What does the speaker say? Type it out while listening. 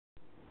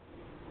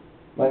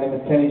My name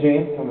is Kenny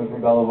James, coming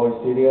from Bello Voice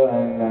Studio,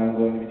 and I'm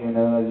going to be doing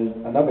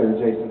another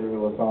Jason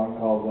Derulo song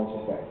called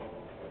Whatcha Say.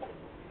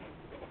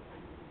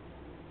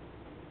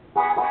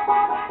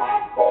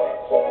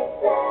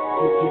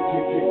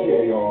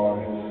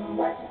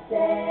 What you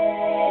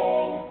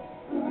say?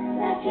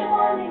 That you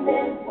only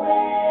meant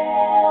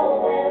well,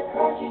 well, of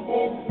course you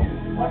didn't.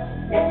 What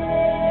you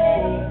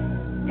say?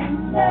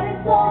 That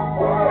it's all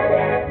for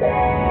that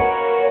day.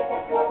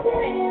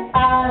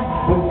 I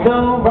was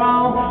so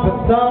wrong for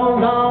so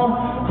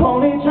long,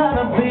 only trying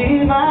to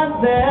please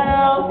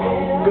myself.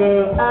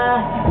 Girl,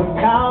 I was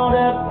caught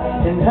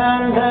up in her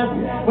love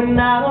when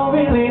I don't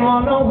really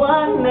want no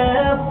one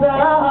else.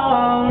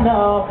 Oh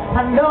no,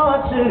 I know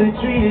I should have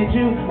treated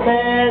you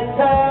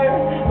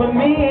better, but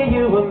me and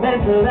you were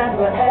meant to last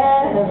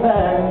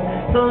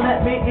forever. So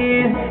let me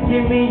in,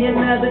 give me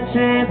another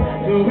chance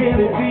to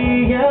really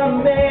be a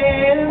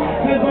man.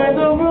 'Cause when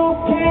the roof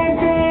came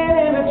in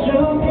and the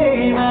truth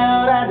came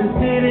out, I just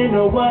didn't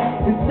know what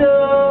to do.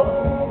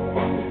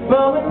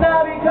 But when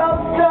I become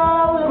a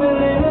star, we'll be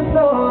living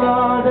so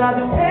long, I'll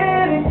do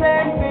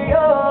anything for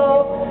you.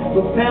 So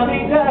tell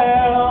me,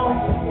 girl,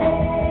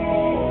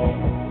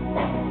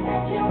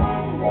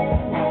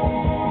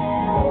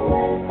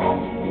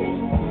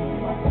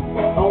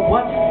 oh,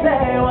 what you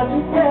say, what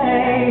you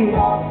say?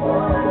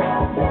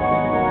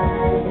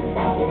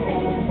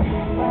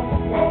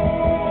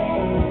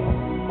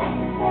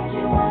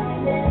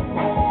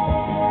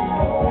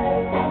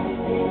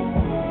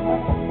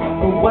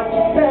 What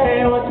you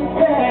say, what you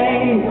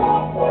say?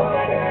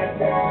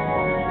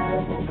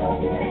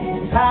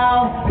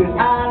 How could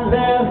I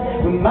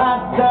live with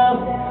myself,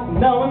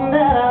 knowing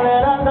that I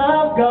let our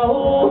love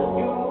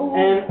go?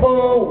 And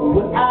oh,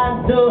 what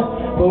I do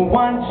for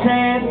one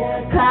chance,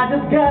 I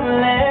just gotta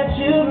let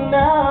you know.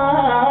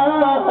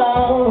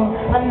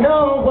 I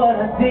know what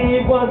I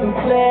did wasn't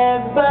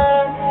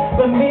clever,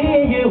 but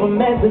me and you were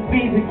meant to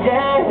be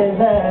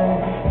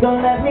together. So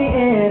let me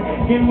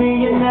in, give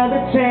me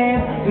another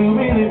chance to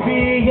really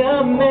be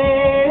a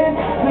man.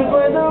 'Cause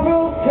when the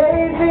roof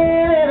caved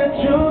in and the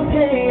truth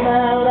came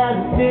out, I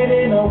just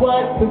didn't know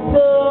what to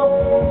do.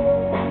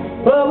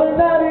 But when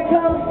I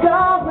become a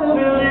star, we'll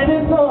be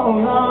living so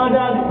long,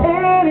 I'll do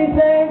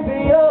anything for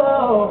you.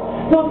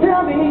 So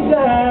tell me,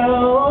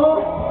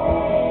 girl,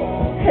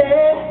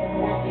 hey,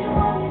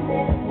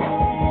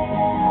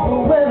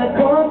 well, of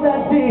course I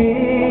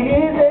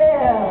did, yeah.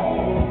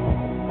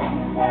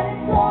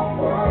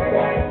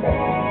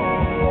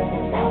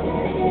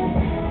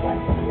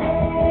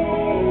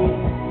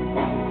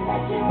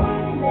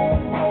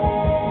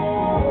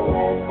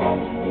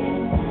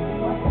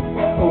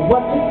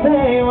 What you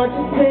say, what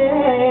you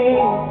say?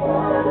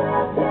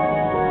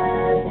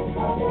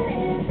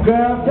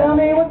 Girl, tell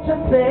me what you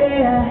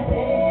say.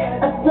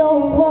 I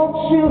don't want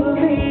you to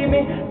leave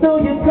me, so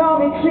you call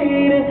me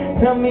cheating.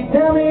 Tell me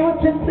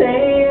what you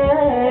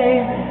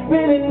say.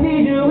 Really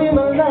need you in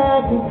my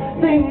life, 'cause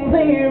things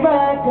ain't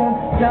right.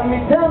 Tell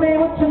me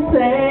what you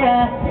say.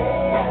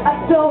 I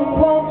don't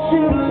want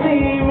you to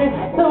leave me,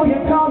 so you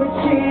call me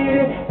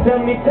cheating. Tell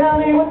me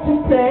what you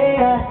say.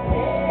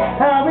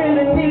 I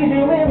really need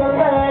you in my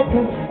life,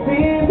 'cause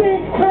things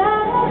ain't right.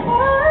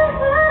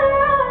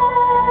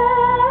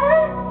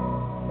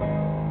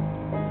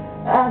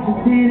 I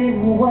just didn't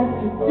know what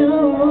to do.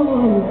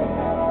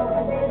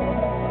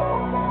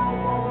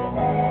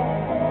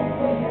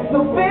 So